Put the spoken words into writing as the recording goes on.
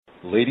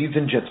Ladies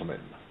and gentlemen,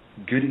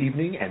 good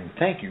evening and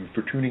thank you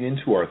for tuning in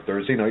to our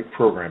Thursday night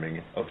programming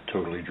of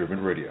Totally Driven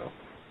Radio.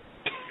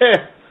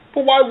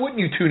 But why wouldn't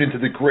you tune into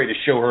the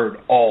greatest show heard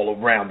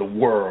all around the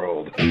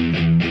world?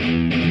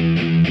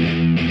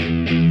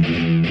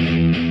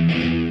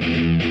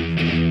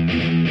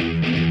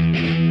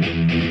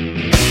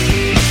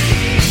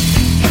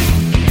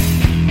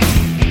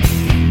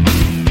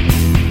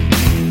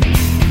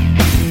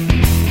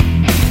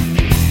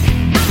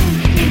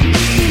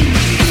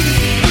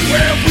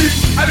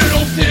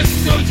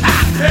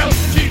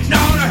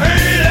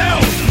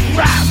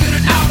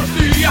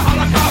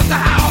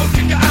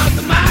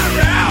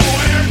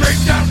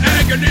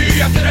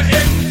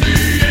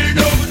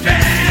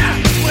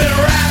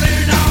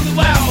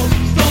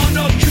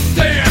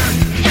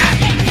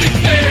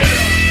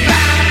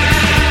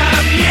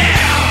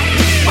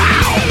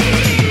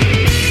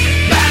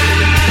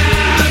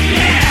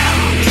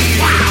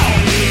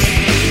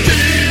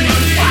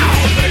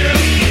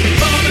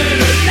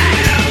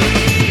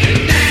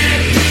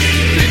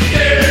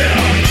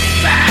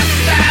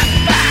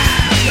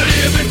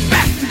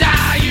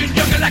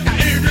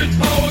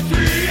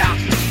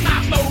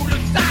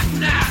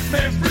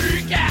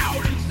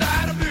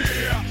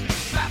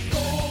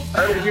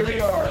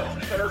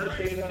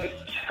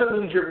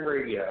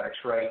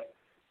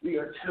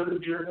 Totally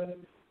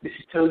Driven. This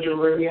is Totally Driven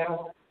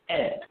Radio,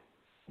 and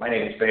my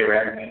name is Bay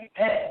Ragman,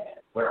 and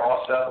we're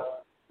also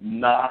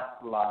not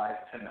live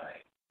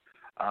tonight.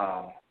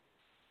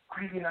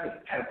 Crazy night.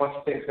 Had a bunch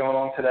of things going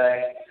on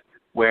today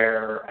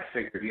where I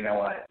figured, you know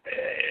what,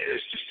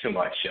 it's just too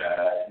much.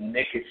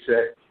 Nick is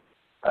sick.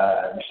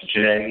 Mr.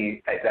 Janae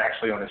is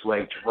actually on his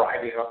way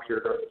driving up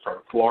here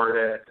from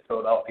Florida to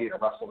Philadelphia to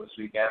wrestle this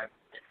weekend.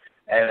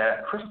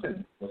 And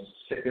Kristen was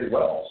sick as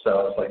well.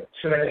 So it's like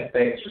too many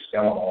things just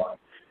going on.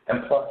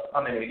 And plus,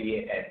 I'm an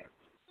idiot and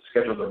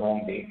scheduled the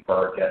wrong date for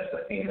our guest,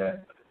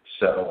 Athena.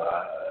 So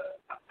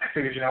I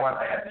figured, you know what,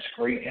 I had this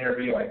great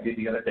interview I did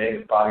the other day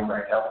with Bobby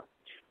Rydell,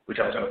 which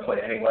I was going to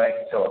play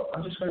anyway. So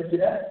I'm just going to do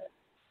that.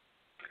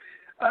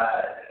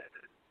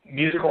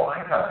 Musical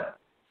icon,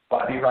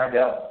 Bobby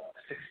Rydell,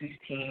 60s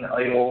teen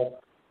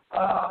idol,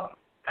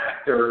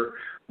 actor.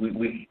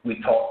 We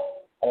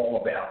talk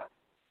all about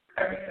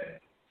everything,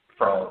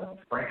 from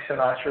Frank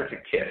Sinatra to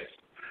Kiss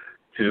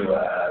to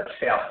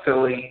South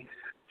Philly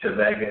to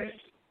Vegas,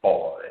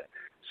 all of it.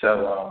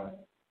 So,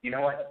 you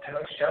know what?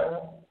 Tonight's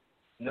show,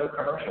 no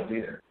commercials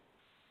either.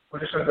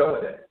 We're just going to go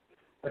with it.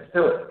 Let's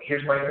do it.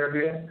 Here's my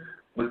interview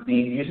with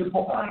the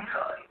musical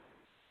icon,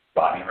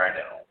 Bobby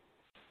Rydell.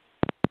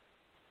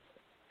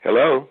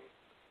 Hello.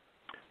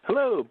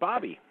 Hello,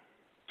 Bobby.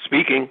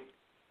 Speaking.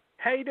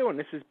 How you doing?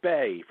 This is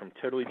Bay from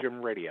Totally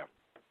Driven Radio.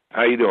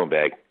 How you doing,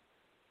 Bay?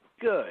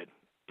 Good.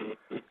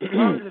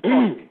 Wanted to talk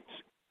to you.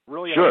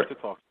 Really, sure. I like to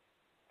talk.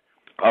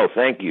 Oh,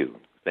 thank you.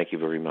 Thank you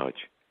very much.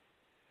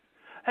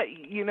 Hey,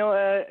 as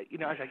I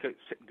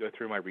go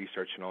through my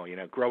research and all,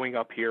 growing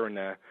up here in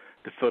the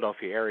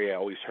Philadelphia area, I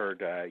always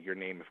heard your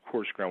name, of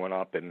course, growing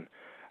up, and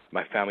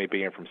my family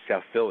being from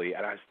South Philly.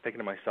 And I was thinking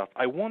to myself,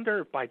 I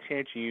wonder if by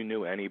chance you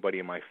knew anybody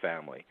in my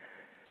family.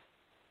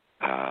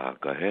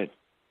 Go ahead.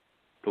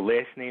 The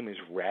last name is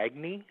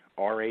Ragni,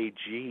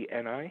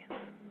 R-A-G-N-I.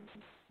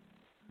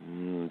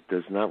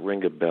 Does not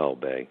ring a bell,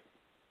 Bay.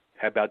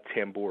 How about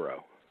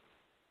Tamburo?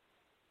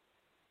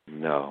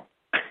 No.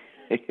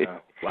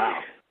 Oh, wow.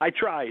 I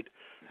tried.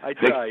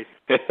 So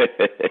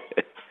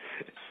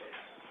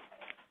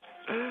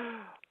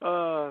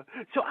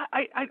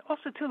I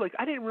also, too,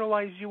 I didn't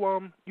realize you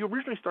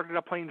originally started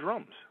out playing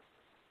drums.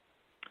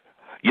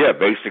 Yeah,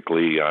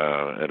 basically,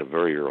 at a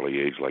very early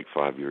age, like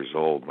 5 years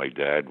old, my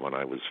dad, when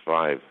I was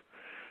 5,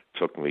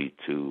 took me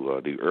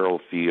to the Earl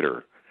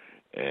Theater,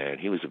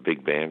 and he was a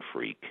big band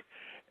freak.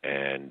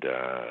 And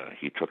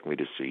he took me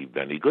to see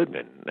Benny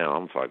Goodman. Now,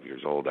 I'm 5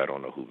 years old. I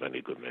don't know who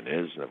Benny Goodman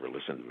is. Never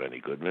listened to Benny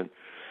Goodman.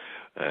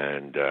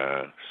 And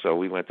so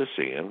we went to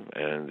see him,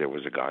 and there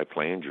was a guy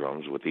playing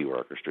drums with the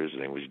orchestra. His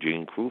name was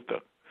Gene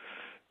Krupa.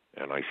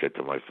 And I said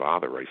to my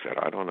father,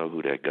 I don't know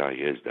who that guy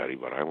is, Daddy,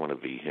 but I want to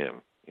be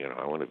him.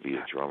 I want to be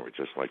a drummer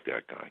just like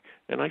that guy.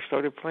 And I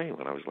started playing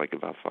when I was like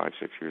about 5,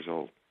 6 years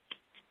old.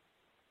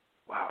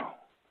 Wow.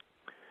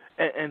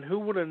 And who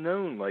would have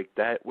known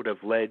that would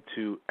have led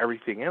to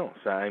everything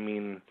else? I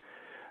mean,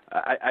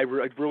 I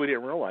really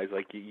didn't realize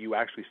you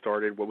actually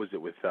started. What was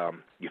it with?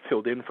 You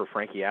filled in for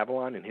Frankie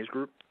Avalon and his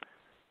group.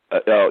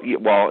 Well,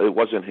 it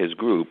wasn't his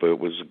group. It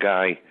was a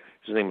guy.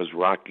 His name was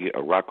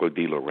Rocco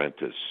De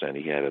Laurentiis, and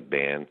he had a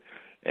band,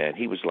 and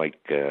he was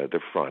like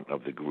the front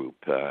of the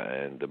group,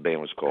 and the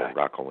band was called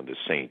Rocco and the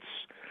Saints,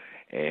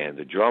 and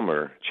the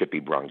drummer Chippy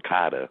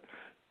Brancata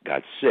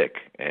got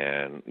sick,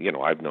 and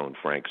I've known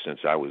Frank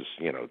since I was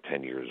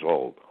 10 years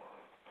old.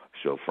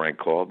 So Frank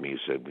called me. He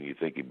said, "Well, you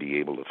think you'd be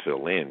able to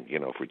fill in,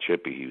 for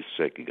Chippy? He was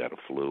sick. He got a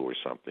flu or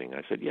something."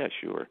 I said, "Yeah,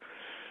 sure."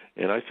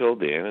 And I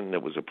filled in, and there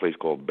was a place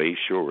called Bay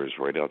Shores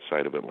right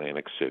outside of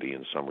Atlantic City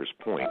in Summers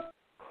Point.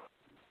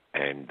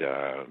 And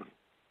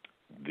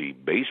the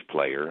bass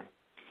player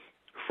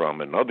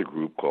from another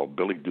group called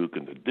Billy Duke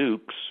and the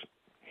Dukes,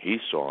 he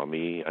saw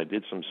me. I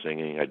did some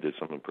singing. I did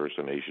some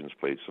impersonations,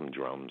 played some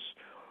drums.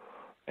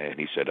 And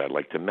he said, I'd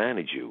like to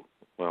manage you.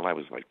 Well, I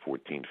was like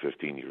 14,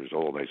 15 years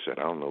old. I said,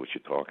 I don't know what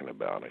you're talking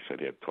about. I said,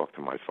 yeah, talk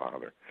to my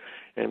father.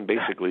 And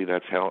basically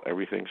that's how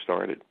everything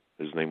started.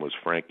 His name was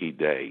Frankie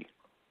Day.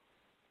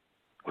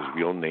 His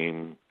real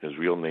name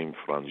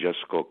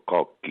Francesco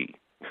Cocchi.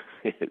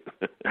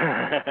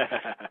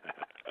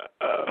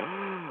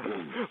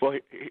 Well,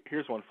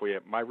 here's one for you.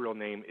 My real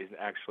name is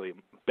actually,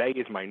 Bay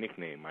is my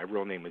nickname. My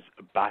real name is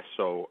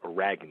Basso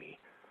Ragni.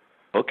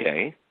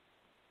 Okay.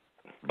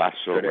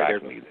 Basso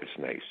Ragni, that's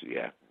nice,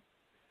 yeah.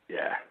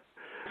 Yeah.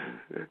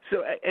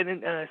 So, and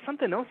then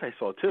something else I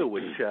saw, too,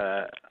 which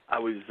I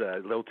was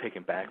a little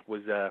taken back,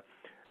 was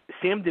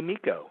Sam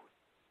D'Amico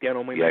down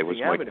on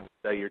Lansing Avenue,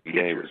 your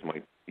teacher.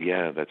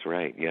 Yeah, that's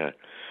right, yeah.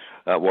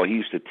 Well, he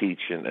used to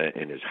teach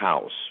in his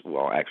house.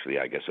 Well, actually,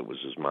 I guess it was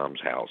his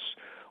mom's house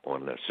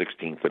on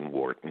 16th and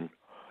Wharton.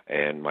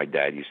 And my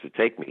dad used to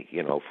take me,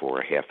 for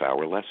a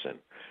half-hour lesson.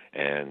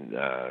 And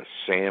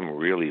Sam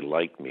really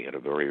liked me at a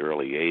very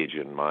early age,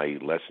 and my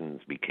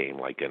lessons became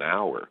like an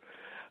hour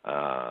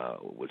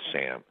with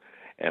Sam.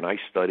 And I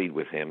studied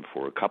with him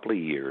for a couple of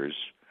years.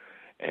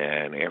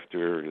 And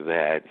after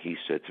that, he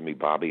said to me,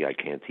 Bobby, I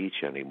can't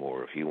teach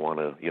anymore. If you want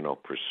to,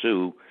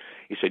 pursue,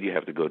 he said, you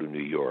have to go to New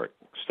York,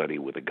 study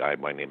with a guy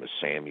by the name of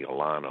Sam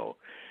Yolano.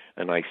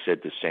 And I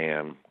said to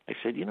Sam, I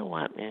said, you know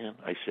what, man?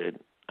 I said,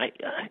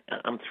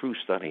 I'm through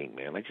studying,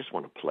 man. I just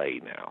want to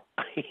play now.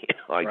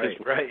 I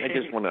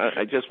just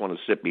want to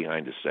sit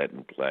behind a set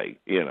and play,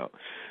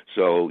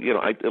 So,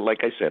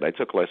 like I said, I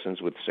took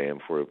lessons with Sam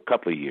for a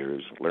couple of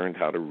years, learned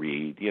how to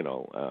read,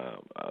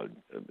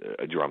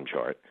 a drum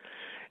chart.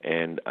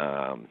 And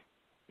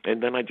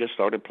then I just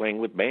started playing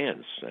with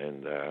bands.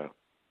 And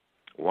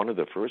one of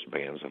the first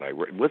bands that I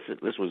read,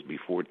 this was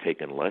before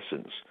taking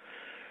lessons.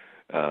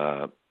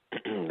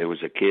 There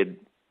was a kid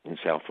in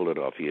South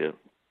Philadelphia.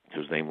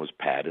 His name was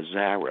Pat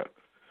Azara,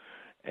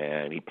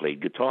 and he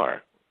played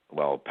guitar.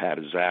 Well, Pat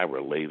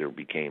Azara later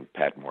became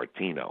Pat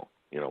Martino,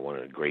 one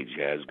of the great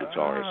jazz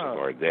guitarists of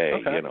our day,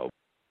 okay.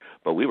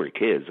 But we were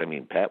kids. I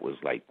mean, Pat was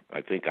like,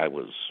 I think I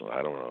was,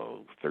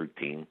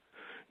 13,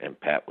 and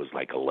Pat was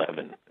like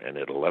 11. And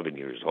at 11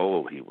 years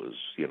old, he was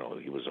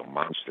a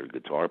monster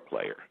guitar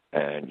player.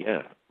 And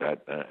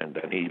and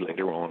then he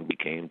later on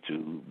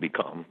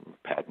become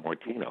Pat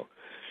Martino.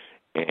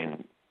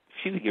 And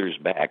a few years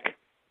back,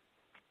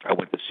 I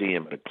went to see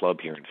him at a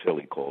club here in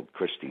Philly called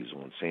Christie's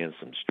on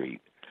Sansom Street.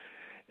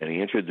 And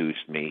he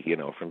introduced me,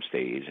 from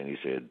stage, and he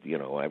said,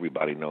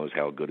 everybody knows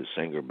how good a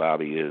singer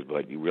Bobby is,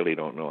 but you really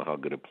don't know how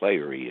good a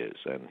player he is.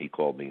 And he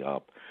called me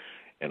up,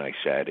 and I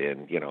sat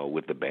in,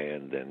 with the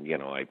band, and,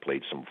 I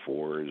played some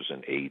 4s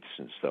and 8s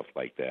and stuff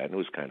like that, and it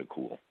was kind of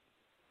cool.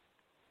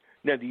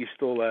 Now, do you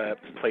still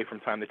play from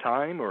time to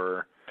time,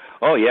 or?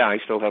 Oh, yeah, I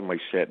still have my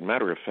set.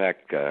 Matter of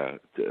fact,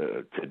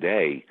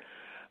 today,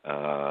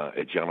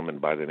 a gentleman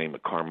by the name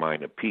of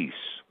Carmine Apiece,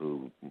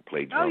 who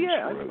played drums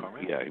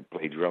he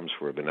played drums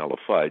for Vanilla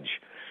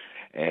Fudge,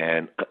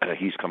 and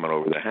he's coming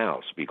over the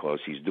house because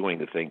he's doing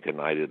the thing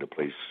tonight at a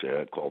place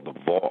called The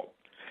Vault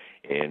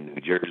in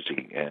New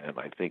Jersey, and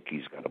I think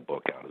he's got a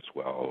book out as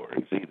well, or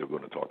he's either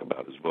going to talk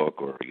about his book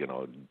or,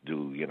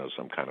 do,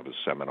 some kind of a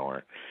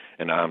seminar,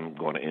 and I'm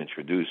going to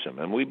introduce him.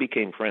 And we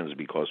became friends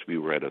because we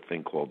were at a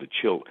thing called the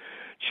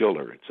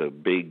Chiller. It's a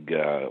big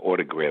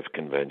autograph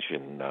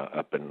convention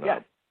up in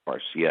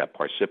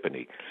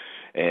Parsippany.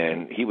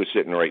 And he was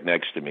sitting right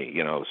next to me,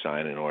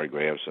 signing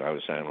autographs. I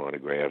was signing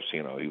autographs.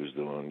 He was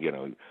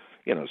doing,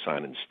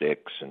 signing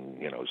sticks and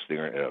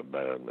steering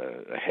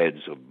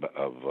heads of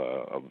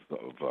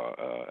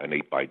an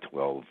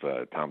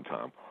 8x12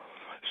 tom-tom.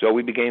 So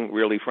we became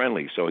really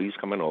friendly. So he's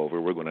coming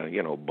over. We're going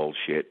to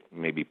bullshit,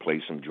 maybe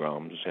play some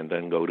drums, and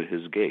then go to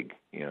his gig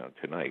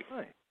tonight.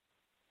 Right.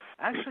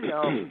 Actually,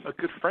 a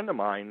good friend of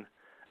mine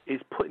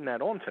is putting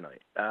that on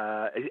tonight.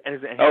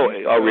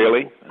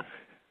 Really?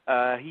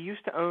 He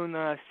used to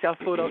own South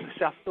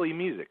Philly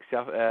Music,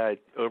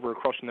 over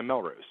across from the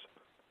Melrose.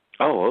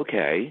 Oh,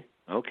 okay.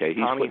 Okay, he's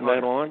Tommy putting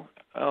Hunter. that on?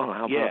 Oh,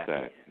 how about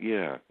that?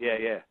 Yeah.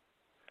 Yeah.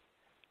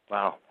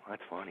 Wow,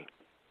 that's funny.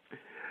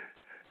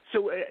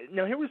 So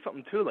now here was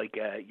something too, like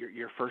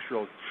your first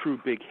real true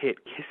big hit,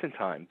 Kissin'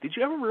 Time. Did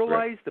you ever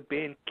realize the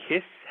band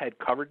Kiss had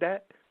covered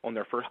that on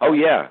their first album?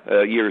 Oh,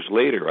 yeah. Years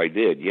later, I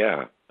did,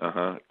 yeah.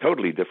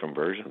 Totally different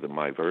version than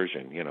my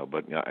version,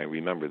 but I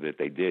remember that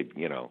they did,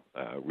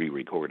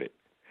 re-record it.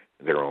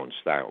 Their own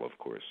style, of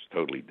course.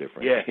 Totally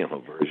different,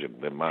 version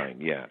than mine,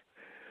 yeah.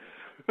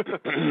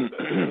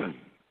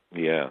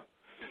 Yeah.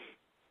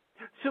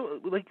 So,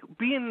 like,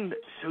 being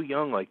so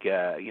young, like,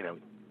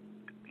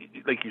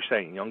 like you're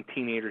saying, young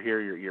teenager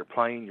here, you're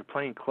playing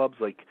clubs,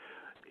 like,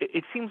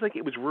 it seems like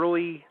it was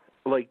really,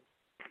 like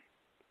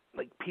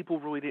people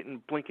really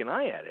didn't blink an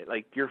eye at it.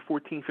 Like, you're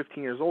 14,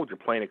 15 years old, you're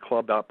playing a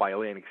club out by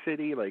Atlantic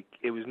City, like,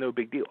 it was no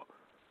big deal.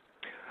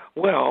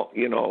 Well,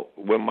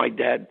 when my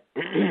dad,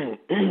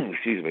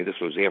 excuse me, this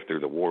was after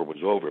the war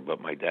was over,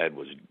 but my dad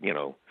was,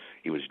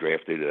 he was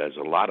drafted as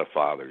a lot of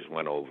fathers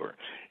went over.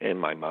 And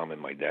my mom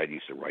and my dad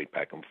used to write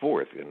back and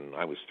forth. And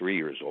I was 3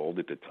 years old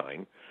at the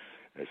time.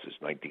 This is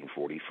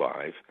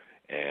 1945.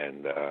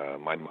 And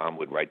my mom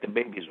would write, the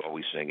baby's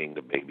always singing,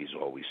 the baby's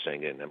always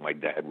singing. And my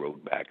dad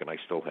wrote back, and I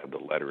still have the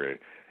letter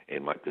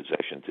in my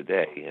possession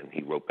today. And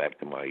he wrote back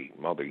to my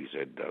mother. He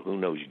said, who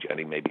knows,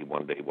 Jenny, maybe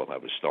one day we'll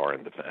have a star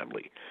in the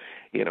family.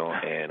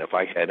 And if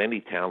I had any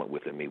talent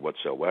within me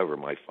whatsoever,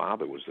 my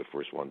father was the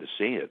first one to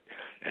see it.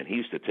 And he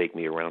used to take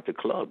me around to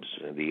clubs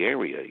in the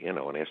area, and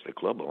ask the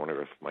club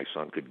owner if my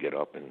son could get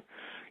up and,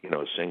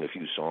 sing a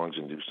few songs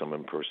and do some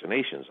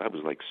impersonations. I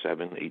was like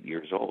 7, 8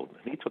 years old.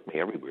 And he took me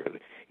everywhere. The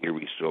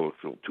Erie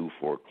Social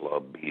 2-4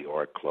 Club,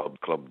 BR Club,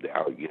 Club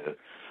Dahlia,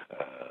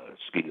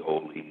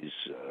 Skioli's,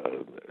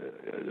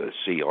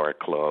 CR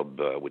Club,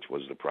 which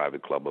was the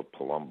private club of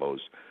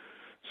Palumbo's.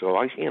 So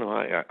I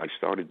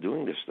started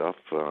doing this stuff,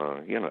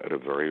 at a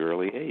very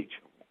early age.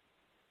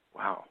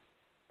 Wow.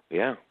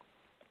 Yeah.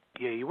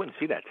 Yeah, you wouldn't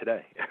see that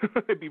today.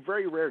 It'd be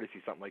very rare to see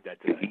something like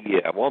that today.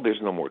 Yeah, well, there's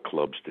no more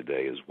clubs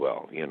today as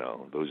well.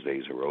 Those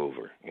days are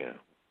over. Yeah.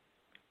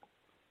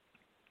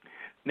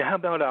 Now, how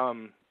about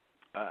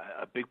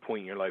a big point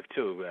in your life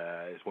too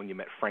is when you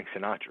met Frank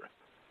Sinatra?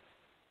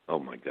 Oh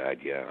my God,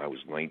 yeah. I was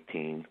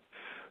 19,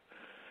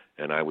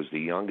 and I was the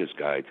youngest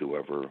guy to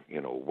ever,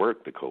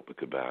 work the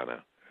Copacabana.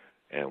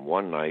 And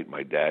one night,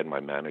 my dad, my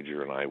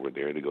manager, and I were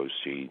there to go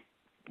see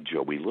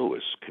Joey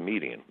Lewis,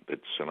 comedian, that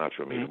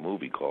Sinatra made a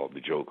movie called The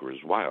Joker is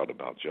Wild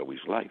about Joey's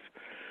life.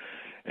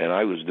 And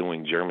I was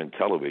doing German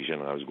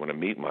television. I was going to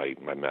meet my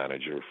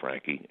manager,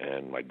 Frankie,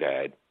 and my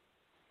dad.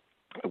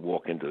 I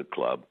walk into the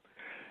club,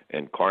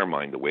 and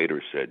Carmine, the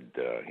waiter, said,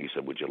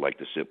 would you like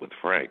to sit with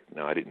Frank?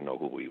 Now, I didn't know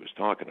who he was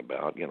talking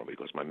about,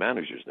 because my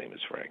manager's name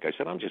is Frank. I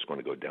said, I'm just going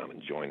to go down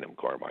and join them,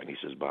 Carmine. He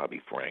says,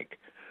 Bobby, Frank.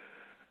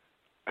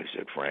 I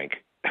said, Frank?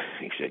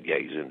 He said, yeah,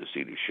 he's in to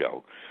see the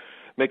show.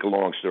 Make a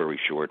long story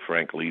short,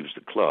 Frank leaves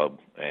the club,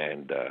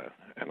 and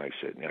I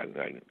said,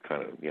 I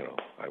kind of,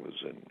 I was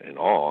in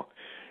awe,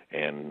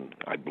 and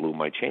I blew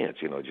my chance,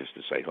 just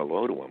to say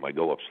hello to him. I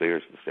go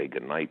upstairs to say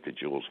goodnight to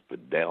Jules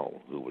Rydell,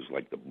 who was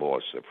like the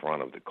boss at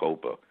front of the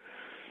Copa,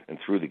 and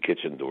through the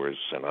kitchen doors,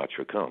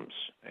 Sinatra comes,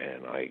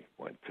 and I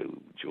went to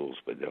Jules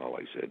Rydell.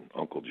 I said,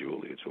 Uncle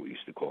Julie, it's what we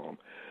used to call him.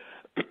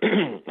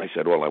 I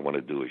said, all I want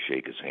to do is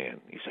shake his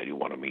hand. He said, you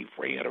want to meet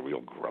Frank? He had a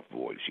real gruff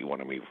voice. You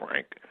want to meet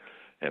Frank?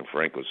 And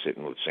Frank was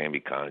sitting with Sammy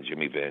Kahn,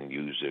 Jimmy Van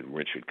Heusen,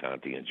 Richard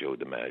Conte, and Joe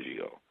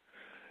DiMaggio.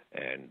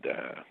 And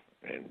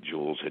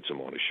Jules hits him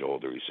on the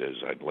shoulder. He says,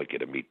 I'd like you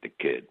to meet the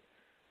kid.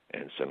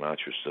 And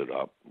Sinatra stood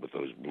up with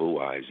those blue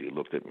eyes. He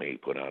looked at me,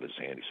 put out his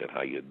hand. He said,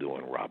 how you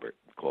doing, Robert?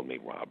 He called me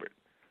Robert.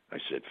 I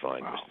said,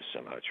 fine, wow.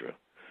 Mr. Sinatra.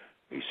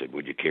 He said,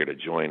 would you care to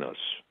join us?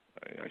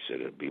 I said,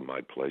 it'd be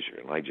my pleasure.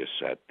 And I just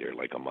sat there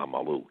like a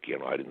mameluke.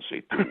 I didn't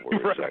say 2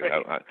 words.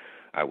 Right.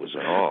 I was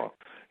in awe.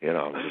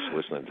 I'm just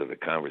listening to the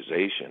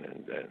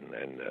conversation.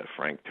 And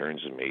Frank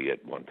turns to me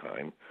at one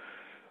time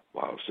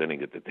while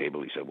sitting at the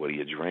table. He said, what do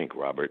you drink,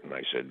 Robert? And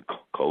I said,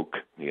 Coke.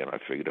 I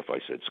figured if I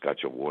said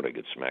Scotch or water, I'd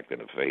get smacked in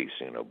the face,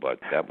 But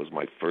that was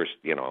my first,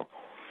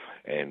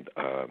 And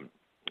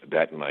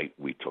that night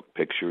we took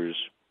pictures.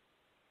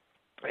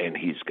 And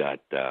he's got,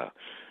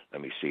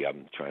 let me see,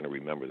 I'm trying to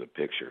remember the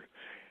picture.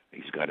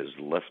 He's got his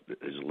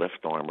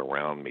left arm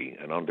around me,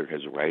 and under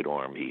his right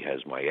arm he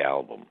has my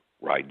album,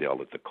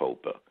 Rydell at the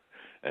Copa,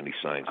 and he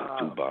signs it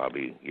to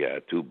Bobby. Yeah,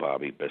 to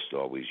Bobby, best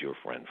always your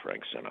friend,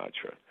 Frank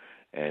Sinatra.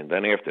 And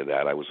then after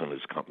that, I was in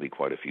his company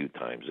quite a few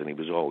times, and he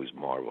was always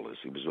marvelous.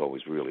 He was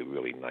always really,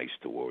 really nice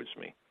towards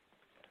me.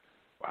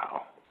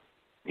 Wow.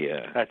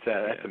 Yeah. That's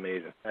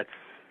amazing. That's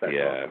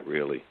yeah, awesome.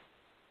 Really.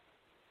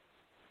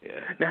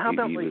 Yeah. Now, how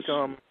about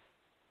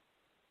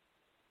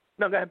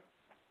no, go ahead.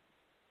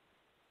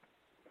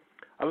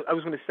 I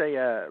was going to say,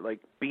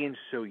 being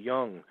so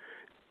young,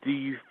 do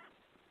you,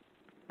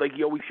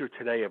 you always hear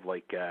today of,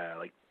 like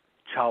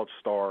child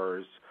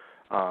stars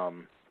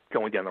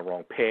going down the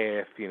wrong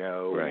path,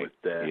 right. with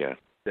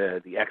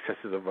the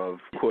excesses of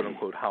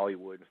quote-unquote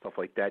Hollywood and stuff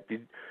like that.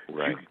 Did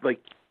you,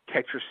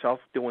 catch yourself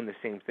doing the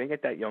same thing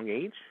at that young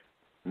age?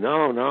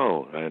 No,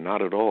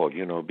 not at all,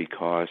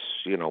 because,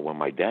 when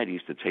my dad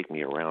used to take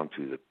me around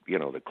to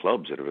the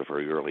clubs at a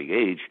very early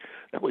age,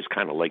 that was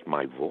kind of like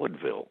my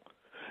vaudeville.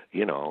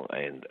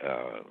 And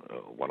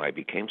when I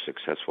became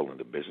successful in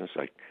the business,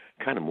 I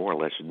kind of more or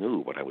less knew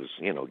what I was,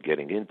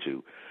 getting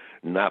into.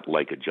 Not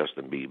like a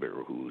Justin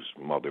Bieber whose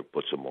mother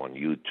puts him on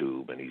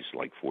YouTube and he's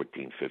like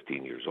 14,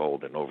 15 years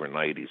old, and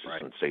overnight he's a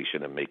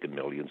sensation and making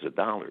millions of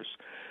dollars.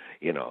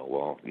 I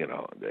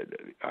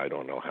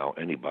don't know how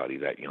anybody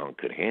that young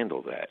could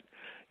handle that,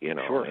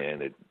 Sure.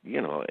 And it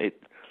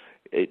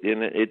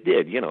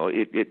did,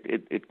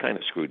 it kind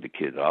of screwed the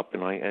kid up,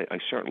 and I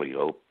certainly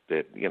hope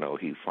that,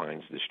 he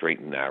finds the straight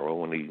and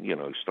narrow and he,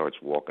 starts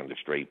walking the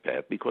straight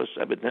path, because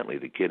evidently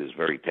the kid is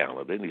very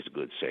talented and he's a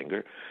good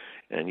singer,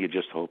 and you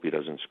just hope he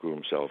doesn't screw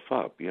himself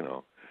up,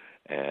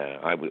 And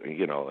I would,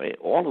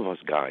 all of us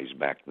guys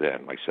back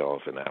then,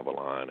 myself and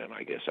Avalon, and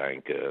I guess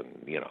Anka,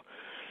 and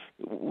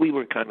we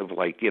were kind of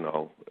like,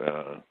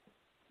 for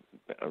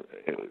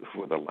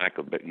the lack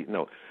of,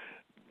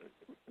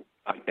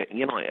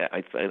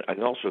 I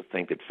also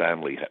think that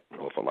family had an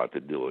awful lot to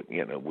do it,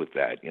 with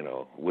that,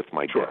 with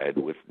my dad,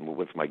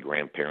 with my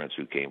grandparents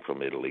who came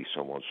from Italy,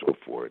 so on and so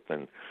forth,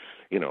 and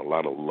a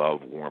lot of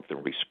love, warmth,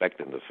 and respect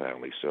in the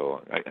family.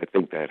 So I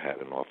think that had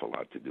an awful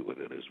lot to do with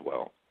it as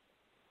well.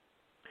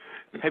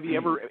 Have you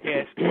ever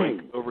asked,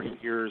 like, over the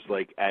years,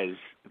 like, as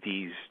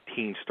these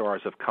teen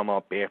stars have come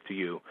up after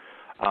you,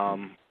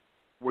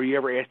 were you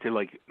ever asked to,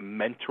 like,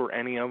 mentor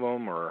any of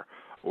them or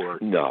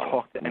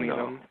talk to any of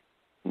them?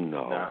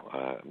 No,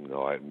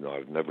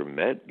 I've never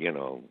met,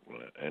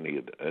 any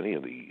of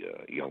the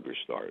younger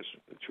stars,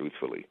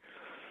 truthfully.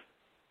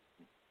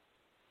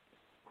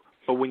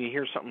 But when you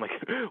hear something like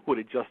with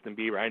a Justin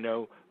Bieber, I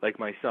know, like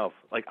myself,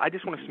 like I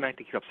just want to smack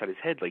the kid upside his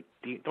head. Like,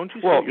 don't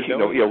you? Well,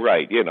 you're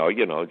right.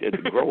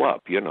 Grow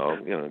up.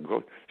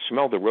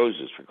 Smell the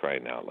roses, for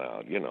crying out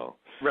loud.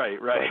 Right.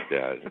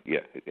 But,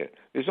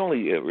 there's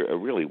only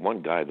really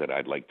one guy that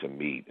I'd like to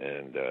meet,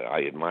 and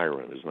I admire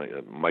him. His name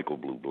is Michael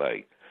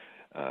Bublé.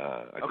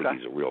 I think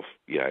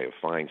he's a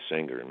fine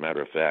singer. And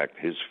matter of fact,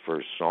 his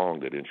first song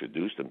that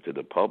introduced him to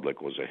the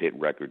public was a hit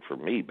record for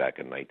me back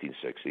in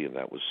 1960, and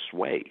that was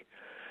Sway.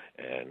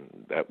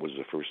 And that was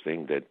the first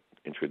thing that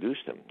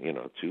introduced him,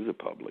 to the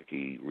public.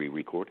 He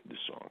re-recorded the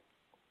song.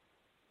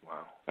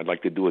 Wow. I'd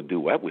like to do a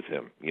duet with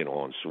him,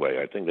 on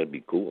Sway. I think that'd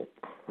be cool.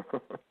 Oh,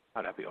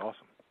 that'd be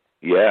awesome.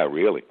 Yeah,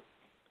 really.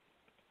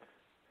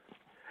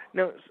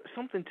 Now,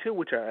 something, too,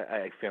 which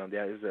I found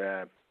out is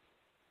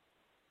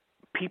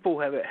people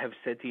have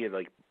said to you,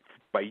 like,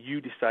 by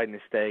you deciding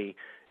to stay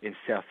in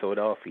South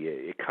Philadelphia,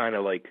 it kind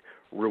of, like,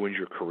 ruins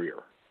your career.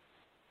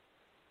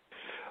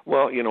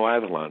 Well,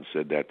 Avalon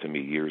said that to me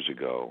years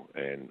ago,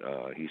 and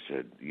he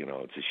said,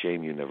 it's a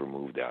shame you never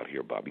moved out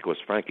here, Bob, because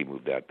Frankie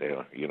moved out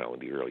there, in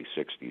the early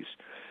 60s.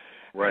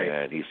 Right.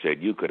 And he said,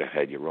 you could have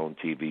had your own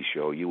TV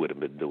show. You would have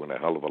been doing a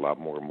hell of a lot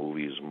more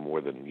movies,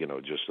 more than,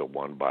 just the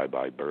one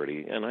Bye-Bye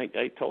Birdie. And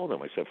I told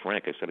him, I said,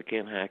 Frank, I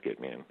can't hack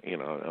it, man.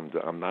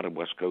 I'm not a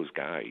West Coast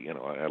guy.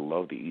 I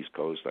love the East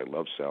Coast. I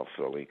love South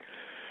Philly.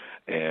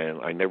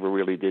 And I never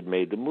really did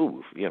make the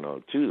move,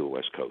 to the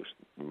West Coast.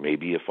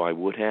 Maybe if I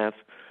would have,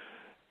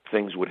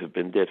 things would have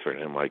been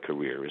different in my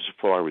career. As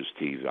far as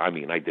TV,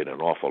 I did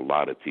an awful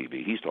lot of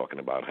TV. He's talking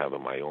about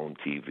having my own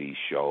TV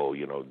show,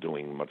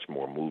 doing much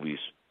more movies.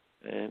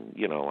 And,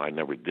 I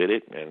never did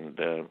it.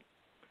 And,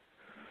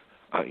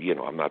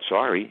 I'm not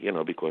sorry,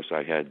 because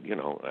I had,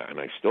 and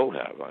I still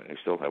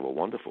have a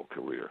wonderful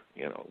career,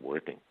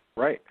 working.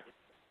 Right.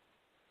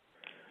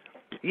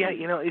 Yeah,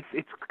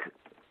 it's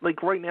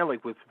like right now,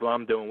 like with what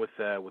I'm doing with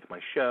my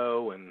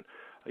show and,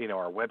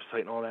 our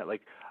website and all that,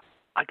 like,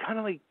 I kind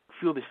of like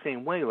feel the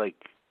same way. Like,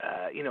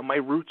 my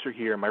roots are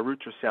here. My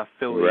roots are South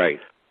Philly. Right.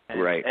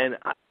 And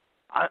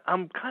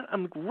I'm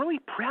really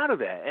proud of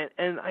that.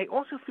 And I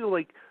also feel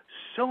like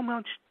so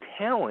much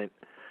talent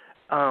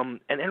and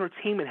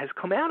entertainment has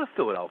come out of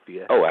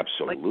Philadelphia. Oh,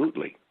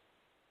 absolutely.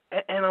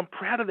 And I'm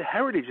proud of the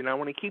heritage, and I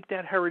want to keep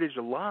that heritage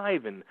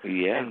alive and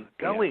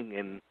going.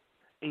 And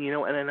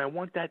and I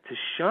want that to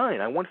shine.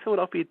 I want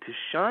Philadelphia to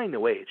shine the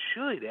way it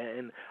should.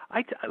 And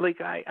I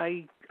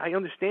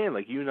understand,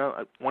 like,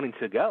 wanting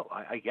to go.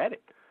 I get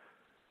it.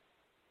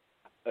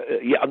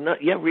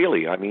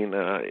 Really. I mean,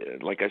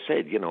 like I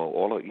said,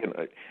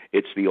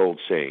 it's the old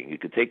saying: you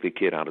could take the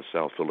kid out of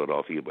South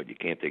Philadelphia, but you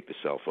can't take the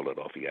South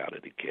Philadelphia out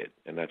of the kid,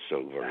 and that's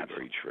so very,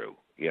 very true.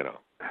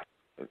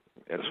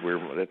 That's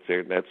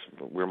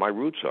where my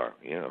roots are.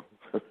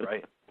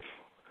 Right.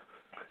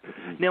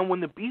 Now,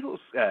 when the Beatles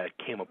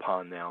came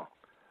upon,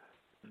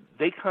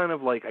 they kind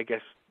of like, I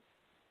guess,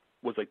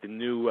 was like the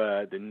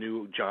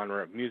new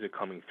genre of music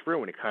coming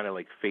through, and it kind of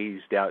like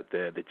phased out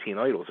the teen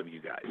idols of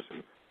you guys.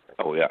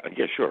 Oh yeah,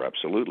 sure,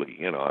 absolutely.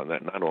 And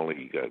that not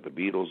only the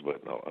Beatles,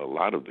 but a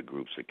lot of the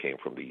groups that came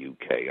from the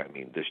UK. I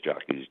mean, disc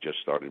jockeys just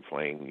started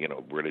playing,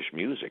 British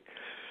music.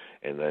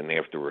 And then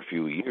after a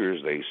few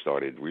years, they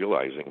started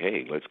realizing,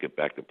 hey, let's get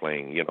back to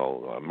playing,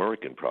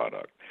 American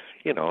product.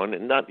 And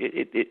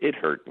it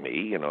hurt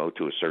me,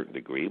 to a certain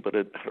degree, but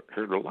it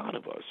hurt a lot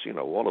of us,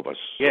 all of us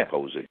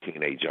supposed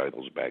teenage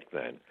idols back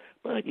then.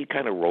 But you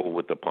kind of roll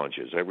with the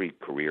punches. Every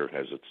career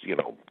has its,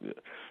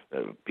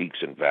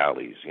 peaks and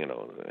valleys, and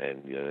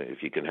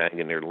if you can hang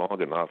in there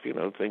long enough,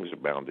 things are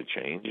bound to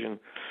change. And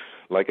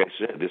like I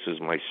said, this is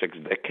my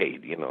 6th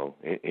decade,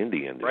 in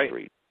the industry.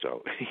 Right.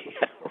 So,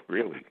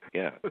 really,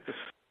 yeah.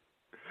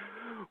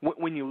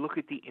 When you look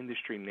at the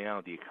industry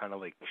now, do you kind of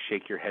like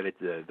shake your head at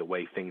the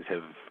way things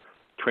have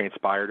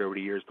transpired over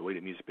the years, the way the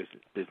music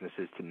business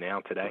is to now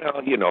today?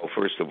 Well,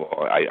 first of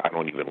all, I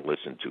don't even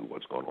listen to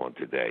what's going on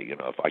today.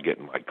 If I get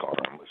in my car,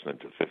 I'm listening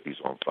to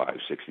 50s on 5,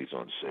 60s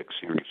on 6,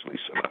 seriously,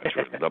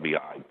 Sinatra,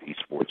 WIP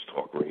Sports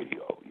Talk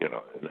Radio, and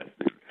then,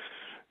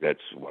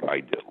 That's what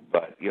I do.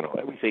 But,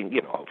 everything,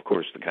 of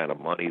course, the kind of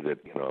money that,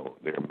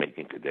 they're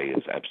making today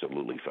is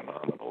absolutely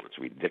phenomenal. It's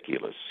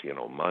ridiculous,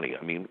 money.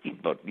 I mean,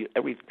 but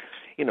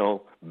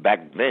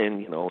back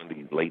then, in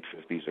the late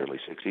 50s, early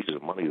 60s, the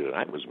money that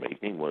I was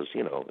making was,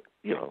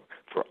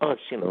 for us,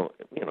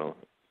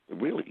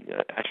 really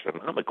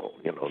astronomical,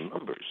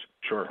 numbers.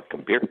 Sure.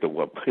 Compared to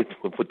what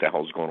the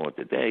hell's going on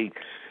today.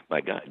 My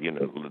God,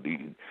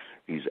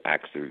 these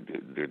acts,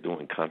 they're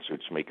doing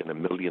concerts making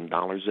 $1 million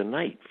a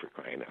night, for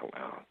crying out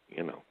loud,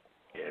 Yeah,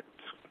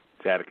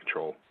 it's out of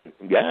control.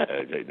 Yeah,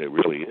 it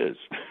really is.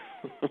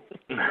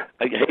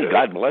 Hey,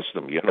 God bless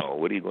them,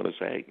 what are you going to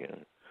say? Yeah.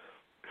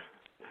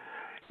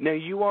 Now,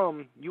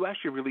 you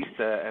actually released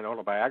an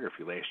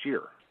autobiography last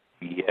year.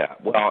 Yeah,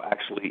 well,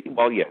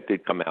 it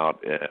did come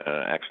out.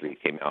 Actually,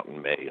 it came out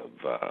in May of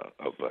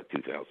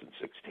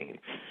 2016,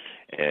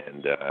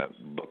 and the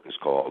book is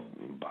called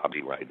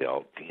Bobby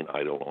Rydell, Teen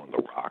Idol on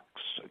the Rocks: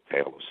 A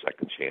Tale of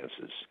Second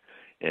Chances,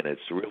 and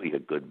it's really a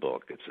good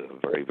book. It's a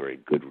very, very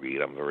good read.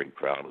 I'm very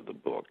proud of the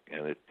book,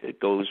 and it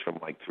goes from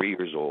like 3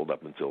 years old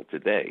up until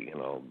today.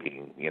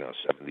 Being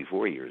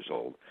 74 years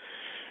old.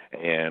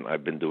 And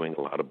I've been doing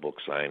a lot of book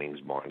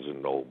signings, Barnes &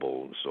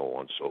 Noble, and so on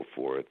and so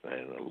forth.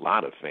 And a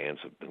lot of fans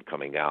have been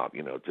coming out,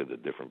 to the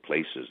different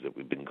places that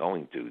we've been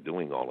going to,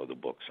 doing all of the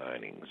book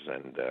signings.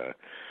 And,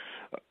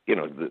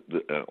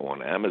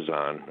 on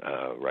Amazon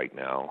right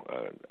now,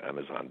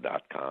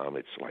 Amazon.com,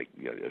 it's like,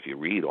 if you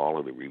read all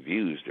of the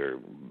reviews, they're,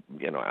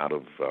 out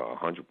of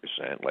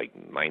 100%, like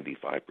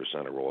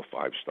 95% are all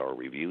 5-star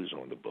reviews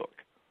on the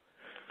book.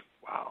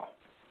 Wow.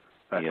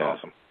 That's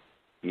awesome.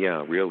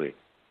 Yeah, really.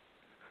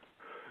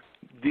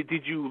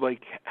 Did you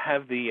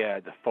have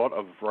the thought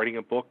of writing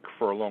a book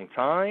for a long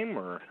time,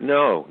 or?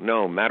 No.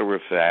 Matter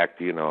of fact,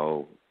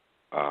 through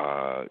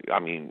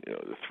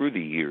the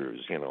years,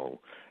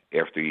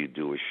 after you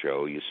do a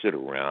show, you sit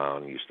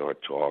around, you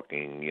start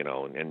talking,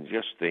 and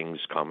just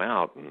things come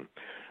out. And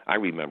I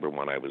remember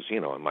when I was,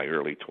 in my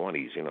early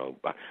 20s,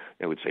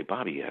 they would say,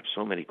 Bobby, you have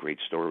so many great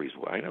stories.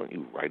 Why don't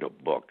you write a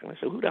book? And I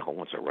said, who the hell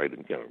wants to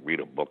read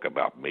a book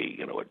about me,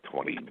 at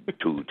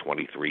 22,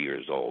 23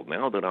 years old?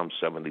 Now that I'm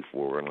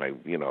 74 and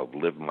I've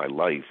lived my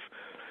life,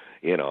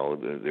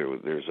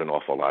 there's an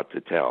awful lot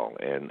to tell.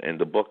 And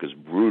the book is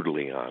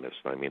brutally honest.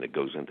 I mean, it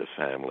goes into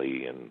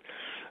family and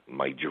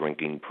my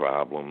drinking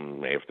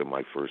problem after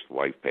my first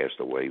wife passed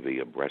away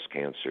via breast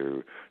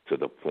cancer, to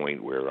the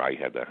point where I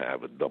had to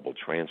have a double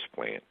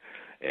transplant,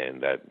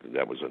 and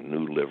that was a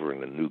new liver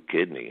and a new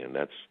kidney, and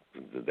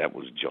that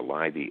was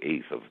July the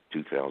 8th of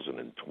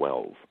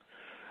 2012,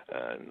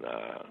 and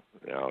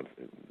now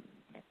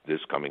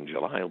this coming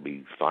July will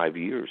be 5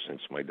 years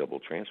since my double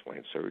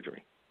transplant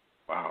surgery.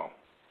 Wow.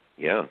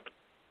 Yeah,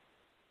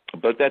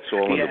 but that's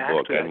all in the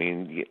book. Actually, I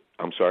mean,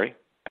 I'm sorry?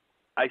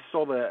 I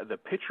saw the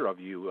picture of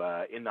you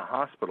in the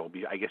hospital,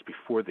 I guess,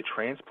 before the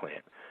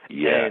transplant.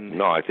 Yeah,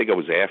 no, I think it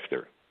was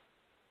after.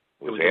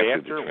 It was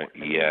after?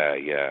 Yeah,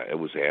 it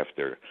was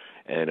after.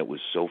 And it was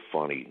so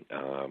funny.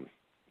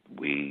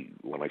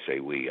 When I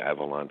say we,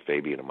 Avalon,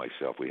 Fabian, and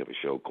myself, we have a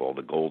show called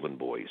The Golden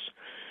Boys.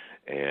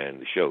 And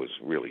the show is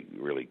really,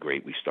 really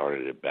great. We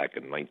started it back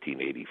in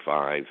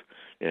 1985,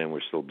 and we're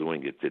still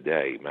doing it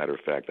today. Matter of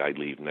fact, I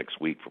leave next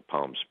week for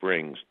Palm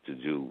Springs to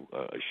do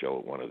a show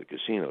at one of the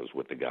casinos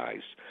with the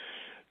guys.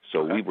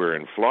 So we were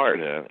in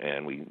Florida,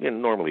 and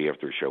normally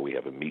after a show we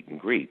have a meet and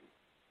greet.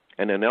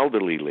 And an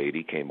elderly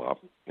lady came up,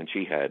 and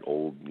she had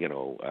old,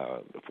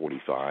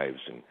 45s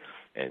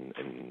and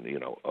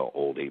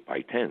old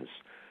 8x10s.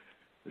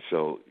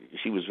 So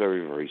she was very,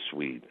 very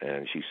sweet,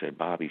 and she said,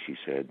 Bobby, she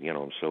said,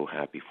 I'm so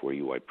happy for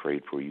you. I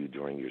prayed for you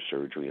during your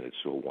surgery, and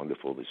it's so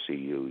wonderful to see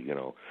you,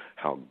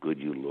 how good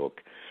you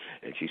look.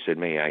 And she said,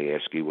 may I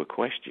ask you a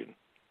question?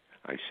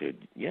 I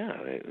said, yeah,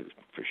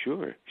 for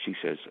sure. She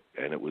says,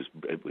 and it was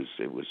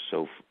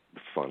so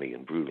funny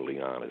and brutally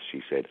honest.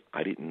 She said,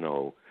 I didn't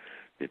know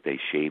that they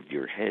shaved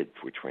your head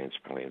for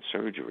transplant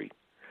surgery.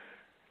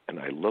 And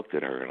I looked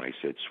at her and I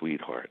said,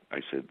 sweetheart,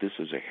 I said, this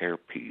is a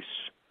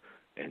hairpiece.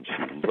 And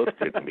she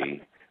looked at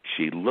me.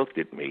 She looked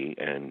at me,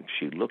 and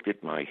she looked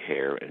at my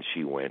hair, and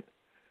she went,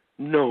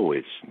 no,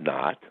 it's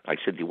not. I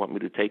said, do you want me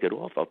to take it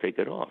off? I'll take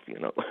it off,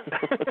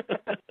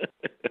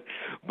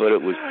 But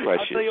it was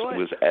precious.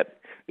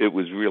 It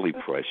was really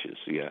precious,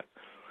 yeah.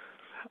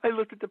 I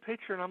looked at the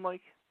picture, and I'm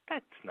like,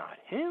 that's not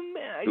him.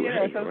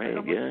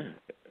 Right.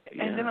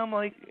 And then I'm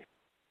like,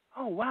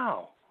 oh,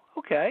 wow.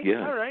 Okay.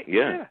 Yeah. All right.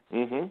 Yeah.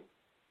 Mm-hmm. And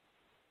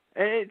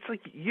it's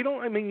like, you're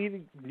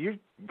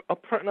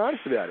upfront and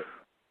honest about it.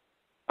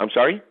 I'm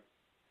sorry?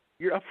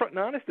 You're upfront and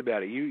honest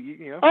about it.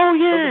 You know. Oh,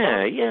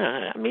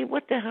 yeah. I mean,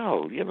 what the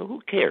hell?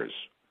 Who cares?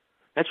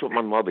 That's what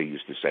my mother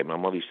used to say. My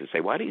mother used to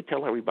say, why do you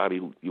tell everybody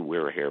you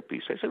wear a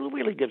hairpiece? I said, who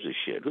really gives a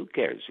shit? Who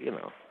cares,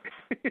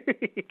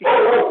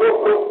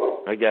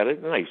 I got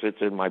it. Nice.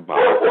 It's in my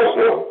box.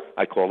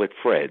 I call it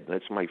Fred.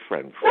 That's my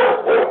friend,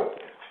 Fred.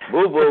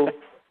 Boo-boo.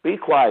 Be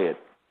quiet.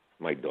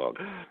 My dog.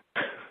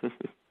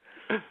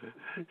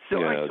 So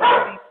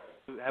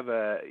I have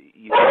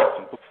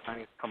some book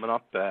signings coming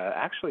up,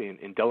 actually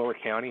in Delaware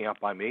County, out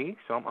by me.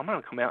 So I'm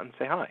going to come out and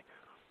say hi.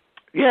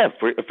 Yeah,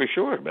 for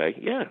sure, man.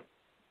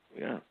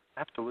 Yeah.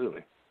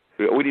 Absolutely.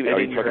 What are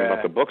you talking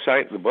about? The book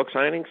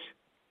signings?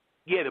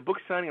 Yeah, the book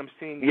signing I'm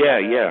seeing.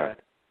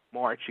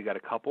 March, you got a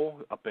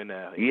couple up in.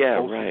 Right. Yeah,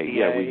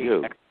 we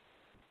do.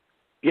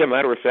 Yeah,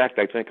 matter of fact,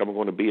 I think I'm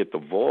going to be at the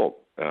Vault.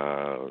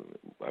 I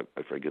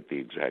forget the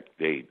exact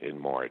date in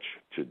March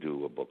to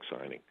do a book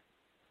signing.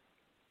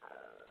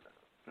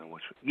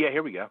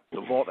 Here we go.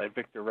 The Vault at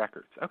Victor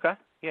Records. Okay.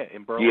 Yeah,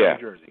 in Berlin, New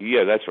Jersey.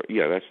 Yeah, that's right.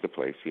 Yeah, that's the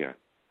place. Yeah.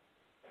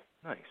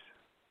 Nice.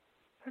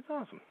 That's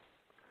awesome.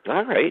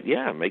 All right.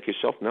 Yeah, make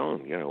yourself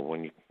known.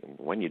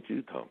 When you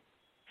do come.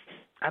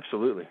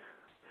 Absolutely.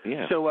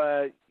 Yeah.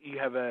 So you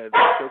have a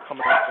show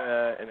coming up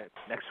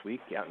next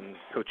week out in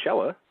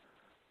Coachella.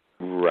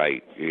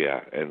 Right,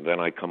 yeah. And then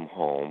I come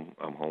home.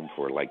 I'm home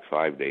for like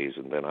 5 days,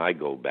 and then I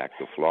go back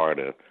to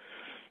Florida,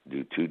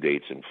 do 2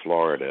 dates in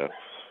Florida,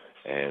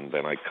 and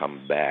then I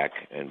come back,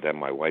 and then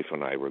my wife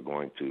and I were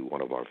going to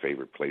one of our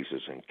favorite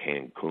places in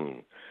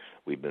Cancun.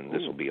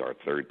 This will be our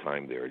third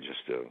time there,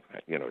 just to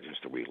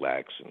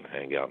relax and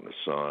hang out in the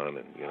sun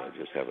and,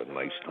 just have a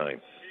nice time.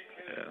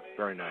 Yeah.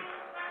 Very nice.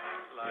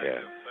 Yeah.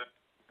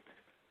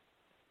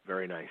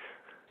 Very nice.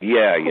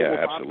 Yeah,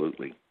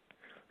 absolutely.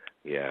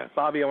 Yeah.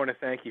 Bobby, I want to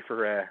thank you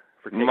for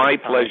taking my the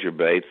time. pleasure,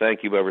 babe.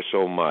 Thank you ever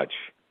so much.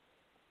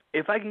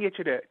 If I can get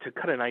you to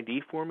cut an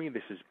ID for me,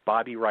 this is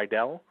Bobby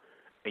Rydell,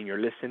 and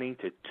you're listening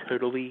to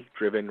Totally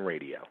Driven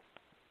Radio.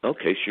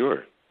 Okay,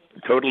 sure.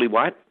 Totally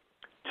what?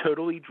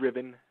 Totally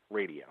Driven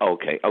Radio.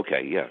 Okay,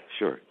 yeah,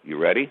 sure. You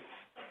ready?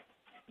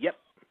 Yep.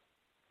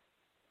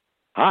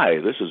 Hi,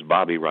 this is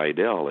Bobby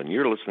Rydell, and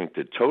you're listening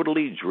to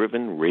Totally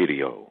Driven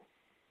Radio.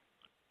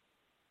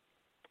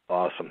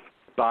 Awesome.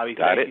 Bobby,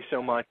 Got thank it? you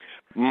so much.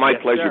 My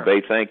Yes, pleasure, sir.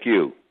 babe. Thank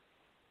you.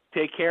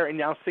 Take care,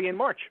 and I'll see you in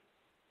March.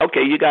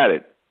 Okay, you got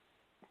it.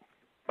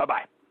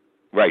 Bye-bye.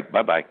 Right,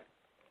 bye-bye.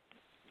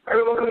 All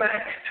right, welcome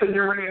back to the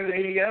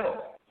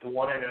Radio, the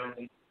one and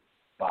only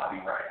Bobby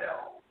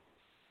Rydell.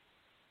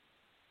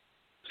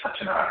 Such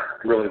an honor.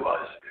 It really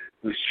was.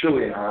 It was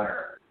truly an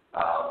honor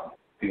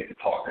to get to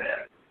talk to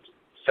him.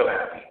 So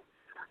happy.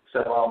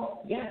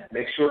 So,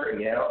 make sure,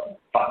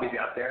 Bobby's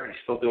out there. He's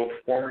still doing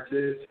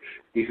performances.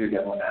 He's doing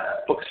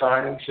book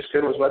signings. Just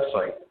go to his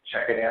website.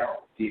 Check it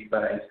out. See if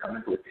he's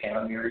coming to a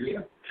town near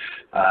you.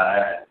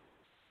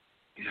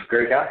 He's a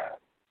great guy.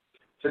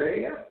 So there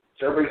you go.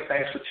 So everybody,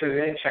 thanks for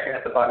tuning in, checking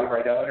out the Bobby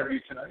Rydell interview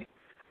tonight.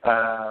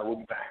 We'll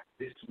be back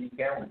this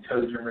weekend with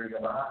Totally Driven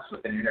Radio Live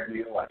with an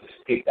interview I just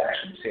taped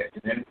actually this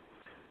afternoon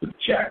with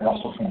Jack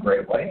Russell from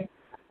Great Way.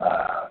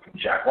 From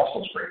Jack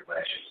Russell's Great Way,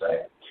 I should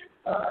say.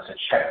 So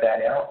check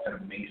that out. It's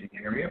an amazing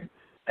interview.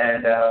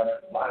 And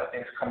a lot of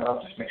things coming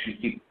up. Just make sure you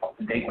keep up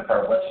to date with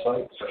our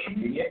website, social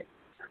media,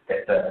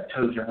 at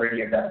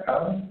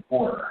TotallyDrivenRadio.com,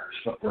 or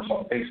look for us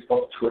on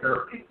Facebook,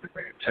 Twitter,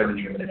 Instagram,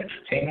 Totally Driven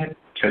Entertainment,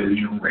 Totally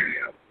Driven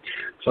Radio.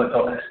 So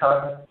until next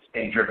time,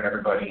 stay driven,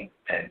 everybody,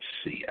 and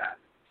see ya.